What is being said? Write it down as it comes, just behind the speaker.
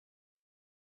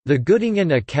The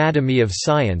Göttingen Academy of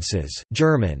Sciences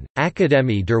German,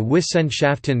 Akademie der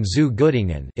Wissenschaften zu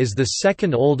Göttingen is the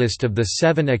second oldest of the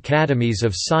 7 academies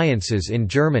of sciences in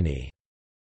Germany.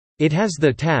 It has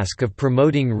the task of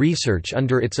promoting research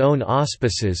under its own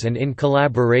auspices and in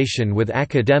collaboration with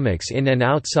academics in and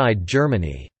outside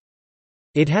Germany.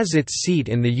 It has its seat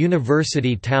in the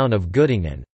university town of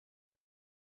Göttingen.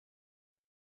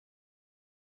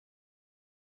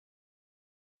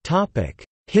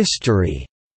 History.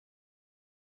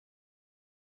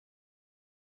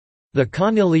 The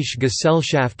Königliche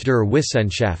Gesellschaft der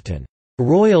Wissenschaften,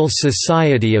 Royal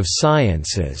Society of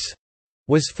Sciences,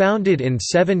 was founded in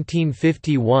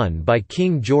 1751 by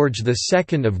King George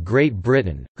II of Great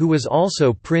Britain, who was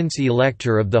also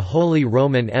Prince-Elector of the Holy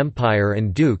Roman Empire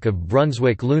and Duke of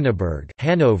Brunswick-Lüneburg,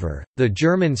 Hanover, the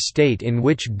German state in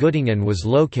which Göttingen was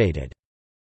located.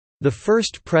 The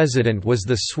first president was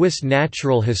the Swiss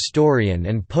natural historian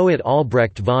and poet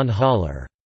Albrecht von Haller.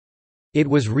 It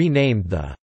was renamed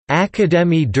the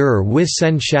Akademie der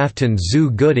Wissenschaften zu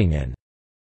Göttingen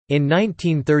in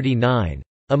 1939.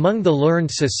 Among the learned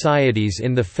societies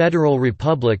in the Federal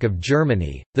Republic of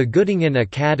Germany, the Göttingen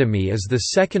Academy is the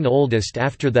second oldest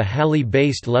after the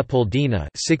Halle-based Leopoldina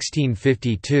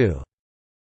 1652.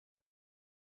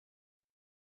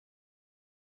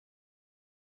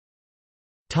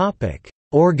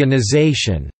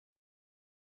 Organization.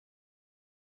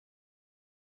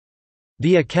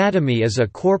 The Academy is a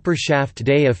Körperschaft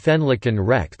des öffentlichen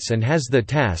Rechts and has the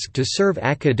task to serve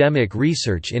academic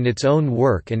research in its own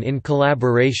work and in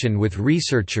collaboration with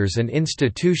researchers and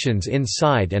institutions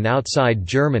inside and outside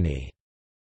Germany.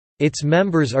 Its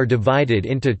members are divided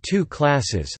into 2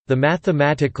 classes, the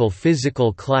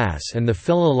mathematical-physical class and the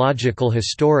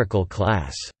philological-historical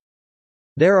class.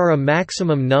 There are a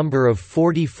maximum number of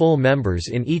 40 full members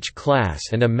in each class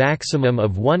and a maximum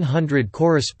of 100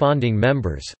 corresponding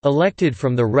members, elected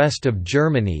from the rest of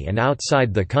Germany and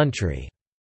outside the country.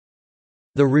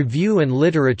 The review and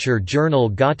literature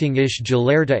journal Göttingische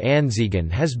Gelehrte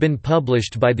Anzeigen has been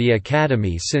published by the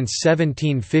Academy since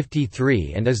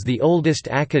 1753 and is the oldest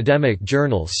academic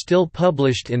journal still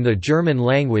published in the German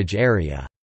language area.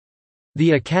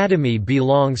 The Academy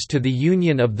belongs to the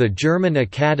Union of the German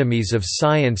Academies of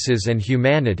Sciences and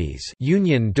Humanities,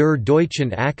 Union der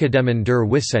Deutschen Akademien der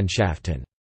Wissenschaften.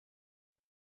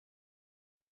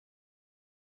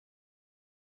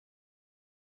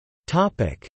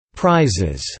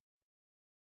 Prizes.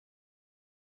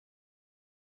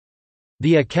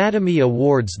 The Academy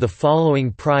awards the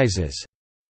following prizes: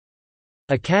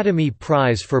 Academy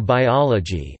Prize for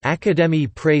Biology,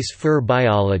 Akademie-Preis für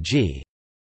Biologie;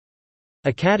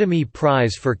 Academy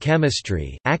Prize for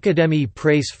Chemistry,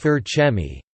 Akademie-Preis für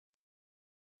Chemie;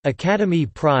 Academy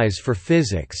Prize for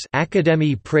Physics,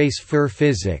 Akademie-Preis für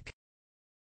Physik;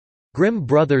 Grimm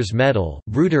Brothers Medal,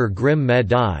 Brüder Grimm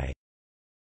Medaille;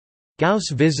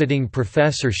 Gauss Visiting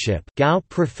Professorship, Gau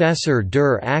Professor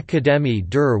der Akademie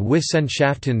der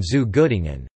Wissenschaften zu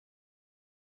Göttingen;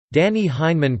 Danny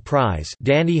Heinemann Prize,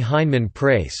 Danny Heinemann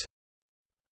Preis;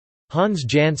 Hans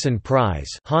Janssen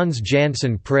Prize, Hans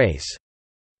Janssen Preis;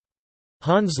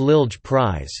 Hans Lilje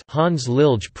Prize, Hans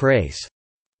Lilje Preis;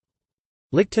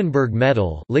 Lichtenberg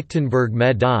Medal, Lichtenberg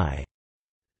Medaille;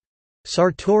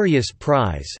 Sartorius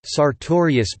Prize,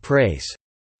 Sartorius Preis;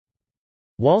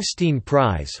 Wallstein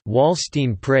Prize,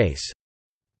 Wallstein Preis;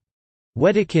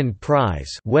 Wedekind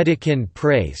Prize, Wedekind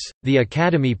Preis, the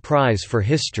Academy Prize for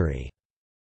History.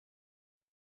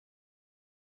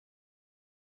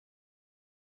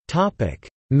 Topic: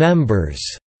 Members.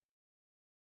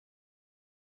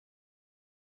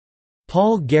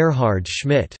 Paul Gerhard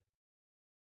Schmidt.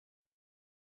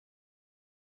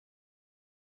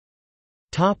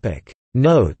 Topic: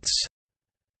 Notes.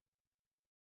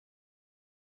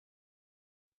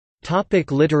 Topic: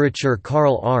 Literature.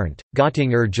 Karl Arndt,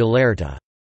 Göttinger Gelehrte.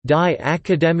 Die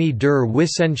Akademie der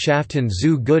Wissenschaften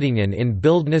zu Göttingen in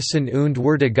Bildnissen und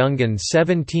Würdigungen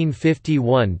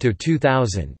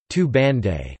 1751–2000, 2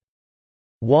 Bände.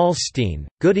 Wallstein,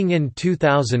 Göttingen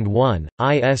 2001,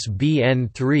 ISBN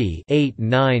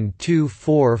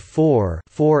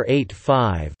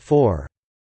 3-892444-485-4.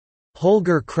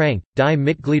 Holger Krank, Die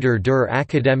Mitglieder der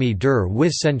Akademie der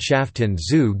Wissenschaften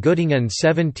zu Göttingen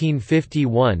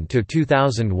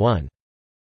 1751–2001.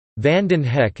 Vanden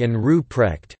Heck and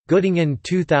Ruprecht, Göttingen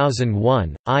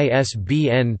 2001,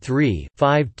 ISBN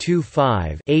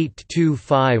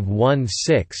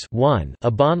 3-525-82516-1.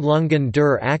 Abhandlungen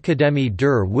der Akademie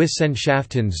der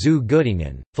Wissenschaften zu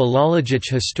Göttingen,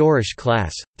 Philologisch-Historisch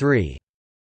Class, 3.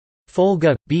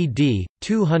 Folge, BD,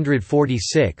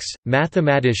 246,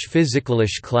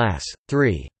 Mathematisch-Physikalisch Class,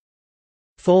 3.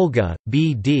 Folge,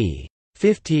 BD.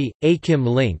 50. Achim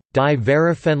Link, Die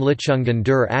Veröffentlichungen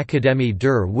der Akademie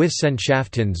der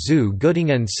Wissenschaften zu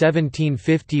Göttingen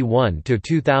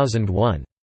 1751–2001.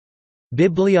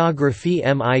 Bibliographie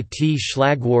MIT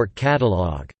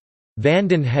Schlagwortkatalog.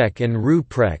 Vanden Hek and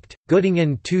Ruprecht,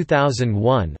 Göttingen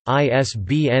 2001,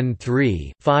 ISBN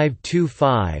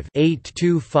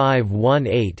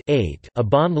 3-525-82518-8.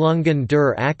 Abhandlungen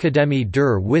der Akademie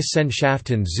der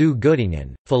Wissenschaften zu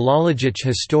Göttingen, Philologische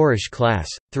Historische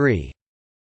Klasse, 3.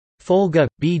 Folge,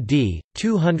 BD,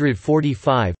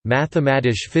 245,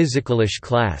 Mathematisch-Physikalische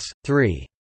Klasse, 3.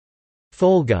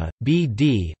 Folge,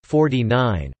 BD,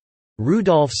 49.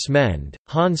 Rudolf Smend,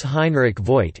 Hans Heinrich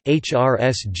Voigt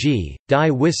HRSG,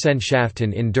 Die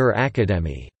Wissenschaften in der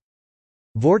Akademie.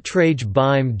 Vortrage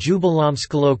beim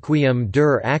Jubiläumskolloquium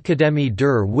der Akademie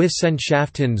der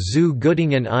Wissenschaften zu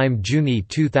Göttingen im Juni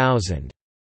 2000.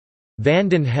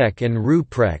 Vanden Hek and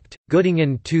Ruprecht,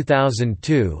 Göttingen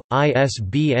 2002,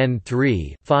 ISBN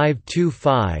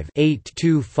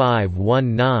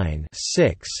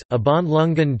 3-525-82519-6.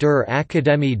 Abhandlungen der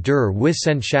Akademie der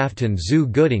Wissenschaften zu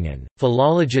Göttingen,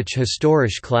 Philologische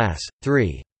Historische Klasse,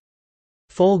 3.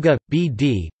 Folge,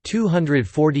 BD,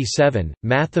 247,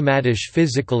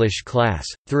 Mathematisch-Physikalische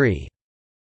Klasse, 3.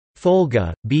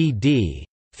 Folge, BD.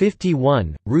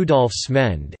 51, Rudolf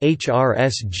Smend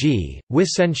HRSG,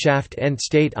 Wissenschaft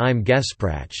entsteht im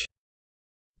Gespräch.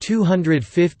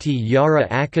 250 Jahre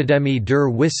Akademie der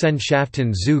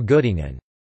Wissenschaften zu Göttingen.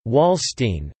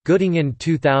 Wallstein, Göttingen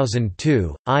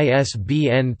 2002,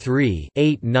 ISBN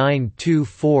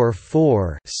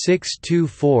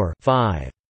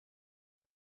 3-89244-624-5.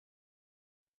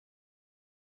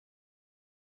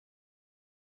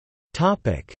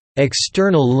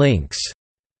 External links.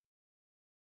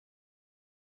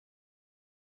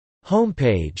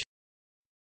 Homepage.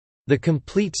 The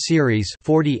complete series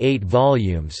 48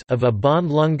 volumes of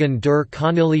Abhandlungen der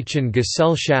Königlichen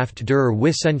Gesellschaft der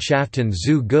Wissenschaften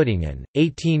zu Göttingen,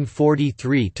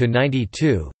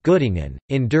 1843–92, Göttingen,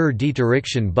 in der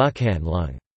Dieterichschen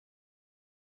Buchhandlung.